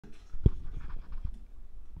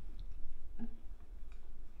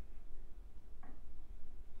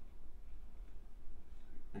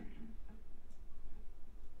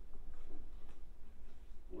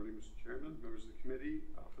Chairman, members of the committee,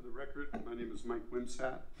 for the record, my name is Mike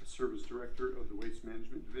Wimsatt. I serve as Director of the Waste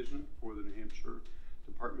Management Division for the New Hampshire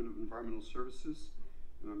Department of Environmental Services,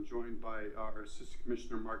 and I'm joined by our Assistant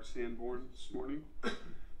Commissioner Mark Sanborn this morning.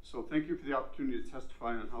 So thank you for the opportunity to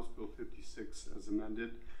testify on House Bill 56 as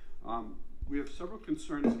amended. We have several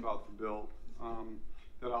concerns about the bill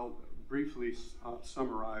that I'll briefly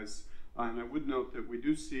summarize. And I would note that we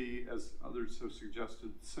do see, as others have suggested,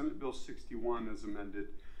 Senate Bill 61 as amended,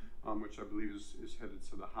 which I believe is headed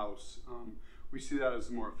to the House. We see that as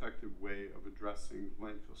a more effective way of addressing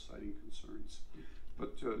landfill siting concerns.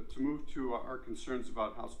 But to move to our concerns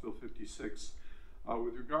about House Bill 56,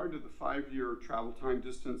 with regard to the 5-year travel time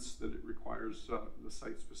distance that it requires the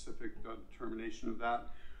site-specific determination of that,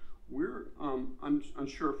 we're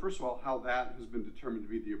unsure, first of all, how that has been determined to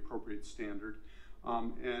be the appropriate standard.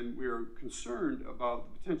 And we are concerned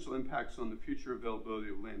about the potential impacts on the future availability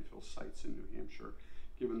of landfill sites in New Hampshire,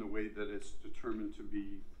 given the way that it's determined to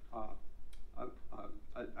be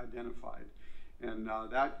identified. And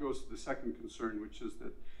that goes to the second concern, which is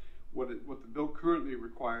that what the bill currently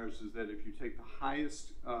requires is that if you take the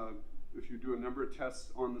highest, if you do a number of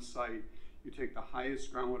tests on the site, you take the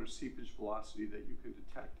highest groundwater seepage velocity that you can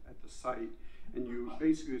detect at the site, and you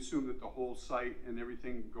basically assume that the whole site and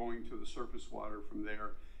everything going to the surface water from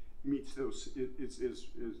there meets those,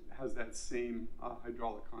 has that same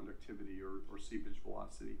hydraulic conductivity or seepage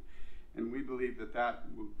velocity. And we believe that that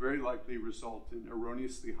will very likely result in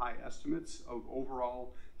erroneously high estimates of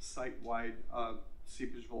overall site-wide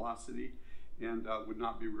seepage velocity and would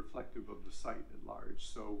not be reflective of the site at large.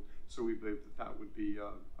 So we believe that that would be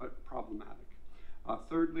problematic.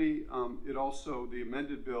 Thirdly, it also, the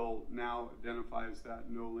amended bill now identifies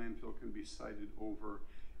that no landfill can be sited over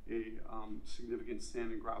a significant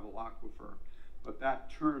sand and gravel aquifer. But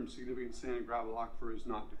that term, significant sand and gravel aquifer, is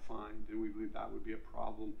not defined, and we believe that would be a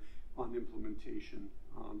problem on implementation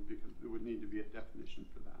because there would need to be a definition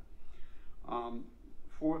for that.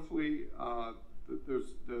 Fourthly,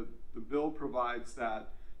 the bill provides that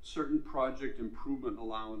certain project improvement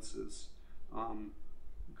allowances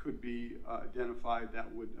could be identified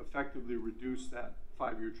that would effectively reduce that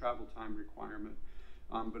 5-year travel time requirement.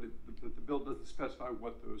 But the bill doesn't specify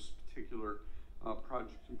what those particular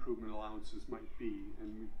project improvement allowances might be.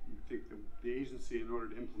 And we think that the agency, in order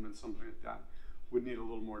to implement something like that, would need a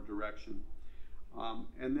little more direction.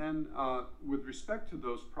 And then with respect to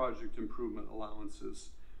those project improvement allowances,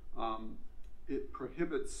 it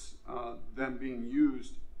prohibits them being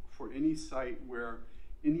used for any site where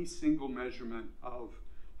any single measurement of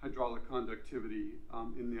hydraulic conductivity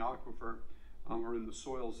in the aquifer or in the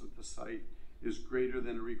soils at the site is greater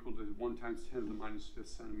than or equal to 1 × 10⁻⁵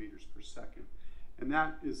 centimeters per second. And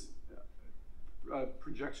that is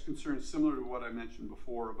projects concerns similar to what I mentioned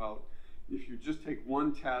before about if you just take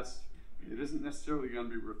one test, it isn't necessarily going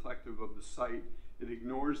to be reflective of the site. It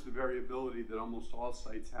ignores the variability that almost all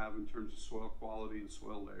sites have in terms of soil quality and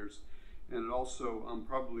soil layers. And it also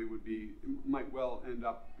probably might well end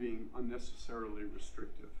up being unnecessarily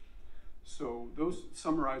restrictive. So those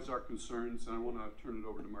summarize our concerns, and I want to turn it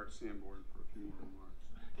over to Mark Sanborn for a few more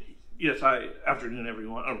remarks. Yes, afternoon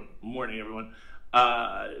everyone, or morning everyone.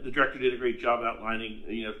 The director did a great job outlining,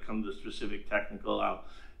 come to the specific technical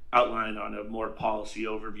outline on a more policy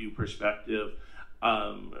overview perspective.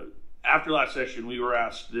 After last session, we were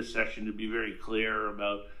asked this session to be very clear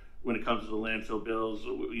about when it comes to the landfill bills,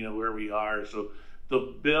 where we are. So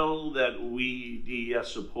the bill that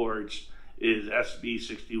DES supports is SB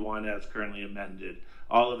 61 as currently amended.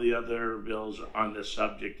 All of the other bills on this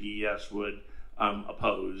subject, DES would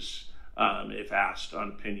oppose if asked on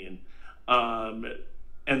opinion. And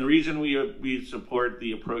the reason we support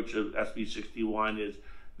the approach of SB 61 is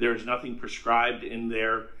there's nothing prescribed in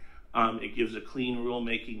there. It gives a clean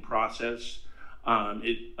rulemaking process.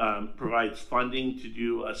 It provides funding to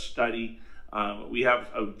do a study. We have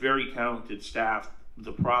a very talented staff.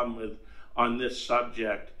 The problem on this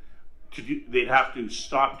subject, they'd have to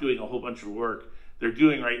stop doing a whole bunch of work they're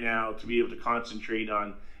doing right now to be able to concentrate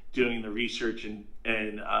on doing the research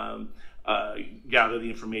and gather the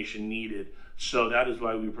information needed. So that is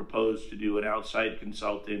why we propose to do an outside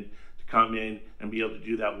consultant to come in and be able to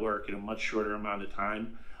do that work in a much shorter amount of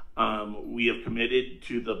time. We have committed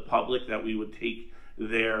to the public that we would take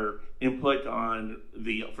their input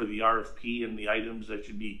for the RFP and the items that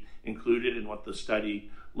should be included in what the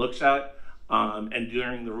study looks at. And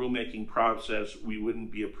during the rulemaking process, we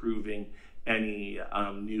wouldn't be approving any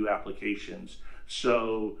new applications.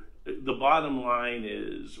 So the bottom line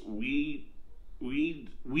is we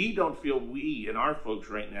don't feel we and our folks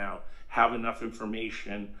right now have enough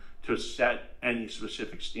information to set any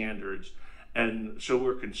specific standards. And so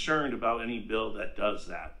we're concerned about any bill that does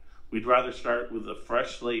that. We'd rather start with a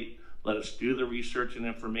fresh slate, let us do the research and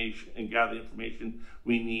information and gather the information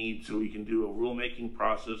we need so we can do a rulemaking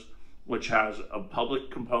process which has a public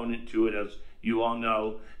component to it, as you all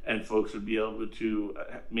know, and folks would be able to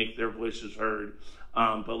make their voices heard.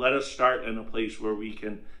 But let us start in a place where we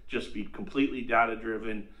can just be completely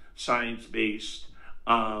data-driven, science-based,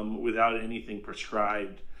 without anything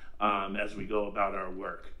prescribed as we go about our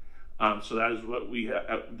work. So that is what we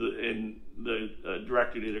have, and the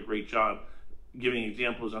director did a great job giving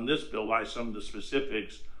examples on this bill, why some of the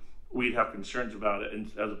specifics we'd have concerns about it,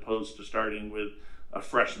 as opposed to starting with a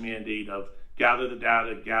fresh mandate of gather the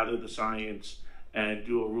data, gather the science, and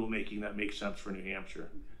do a rulemaking that makes sense for New Hampshire.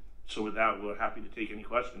 So with that, we're happy to take any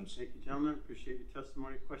questions. Thank you, gentlemen. Appreciate your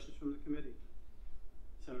testimony. Questions from the committee?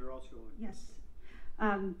 Senator Altshuler. Yes.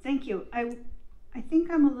 Thank you. I think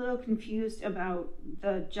I'm a little confused about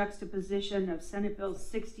the juxtaposition of Senate Bill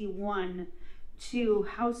 61 to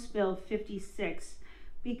House Bill 56,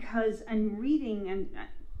 because I'm reading, and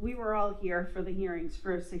we were all here for the hearings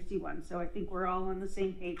for 61, so I think we're all on the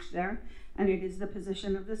same page there, and it is the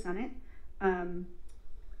position of the Senate.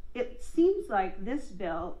 It seems like this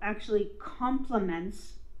bill actually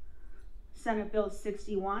complements Senate Bill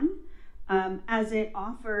 61, as it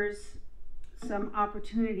offers some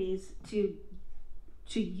opportunities to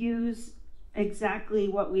use exactly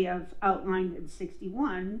what we have outlined in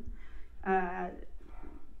 61,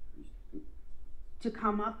 to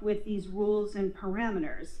come up with these rules and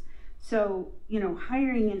parameters. So, you know,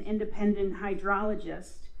 hiring an independent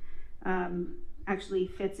hydrologist actually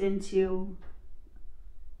fits into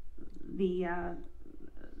the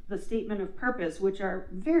statement of purpose, which are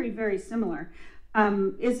very, very similar.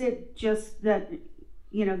 Is it just that,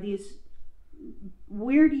 you know, these,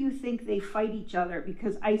 where do you think they fight each other?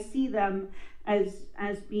 Because I see them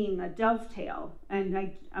as being a dovetail,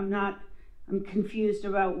 and I'm confused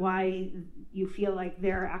about why you feel like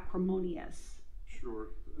they're acrimonious. Sure.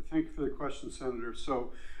 Thank you for the question, Senator.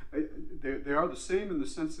 So they are the same in the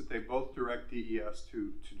sense that they both direct DES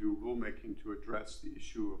to do rulemaking to address the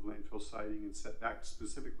issue of landfill siting and setbacks,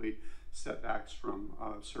 specifically setbacks from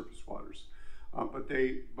surface waters.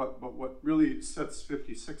 But what really sets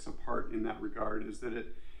 56 apart in that regard is that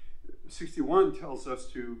 61 tells us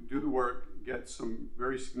to do the work, get some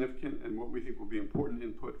very significant and what we think will be important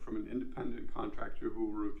input from an independent contractor who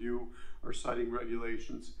will review our siting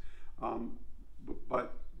regulations.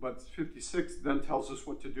 But 56 then tells us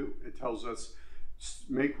what to do. It tells us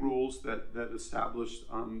make rules that establish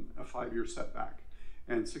a 5-year setback.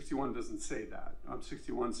 And 61 doesn't say that.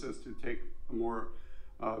 61 says to take a more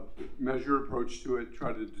measured approach to it,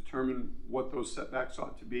 try to determine what those setbacks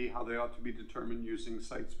ought to be, how they ought to be determined using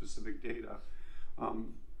site-specific data.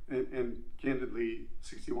 And candidly,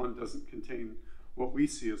 61 doesn't contain what we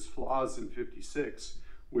see as flaws in 56,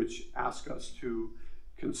 which ask us to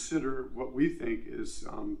consider what we think is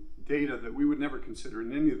data that we would never consider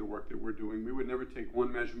in any of the work that we're doing. We would never take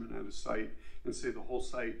one measurement at a site and say the whole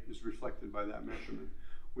site is reflected by that measurement.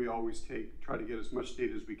 We always try to get as much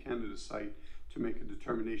data as we can at a site to make a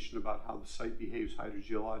determination about how the site behaves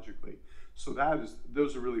hydrogeologically. So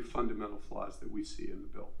those are really fundamental flaws that we see in the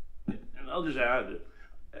bill. And I'll just add that,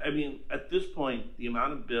 I mean, at this point, the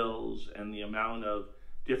amount of bills and the amount of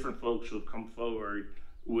different folks who have come forward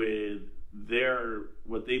with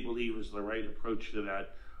what they believe is the right approach to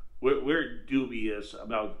that, we're dubious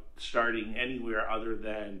about starting anywhere other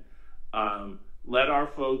than let our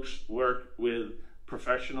folks work with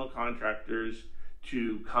professional contractors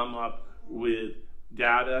to come up with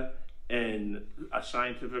data and a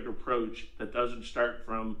scientific approach that doesn't start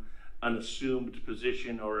from an assumed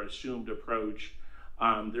position or assumed approach.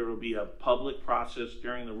 There will be a public process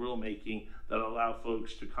during the rulemaking that allow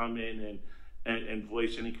folks to come in and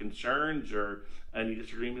voice any concerns or any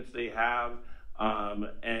disagreements they have.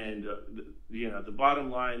 You know, the bottom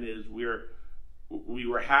line is we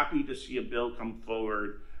were happy to see a bill come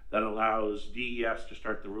forward that allows DES to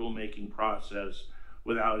start the rulemaking process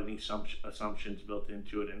without any assumptions built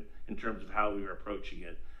into it in terms of how we were approaching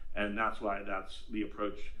it. And that's why that's the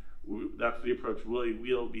approach really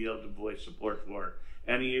we'll be able to voice support for.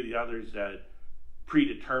 Any of the others that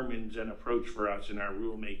predetermines an approach for us in our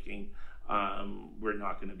rulemaking, we're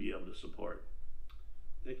not going to be able to support.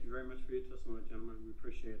 Thank you very much for your testimony, gentlemen. We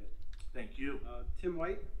appreciate it. Thank you. Tim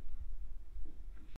White.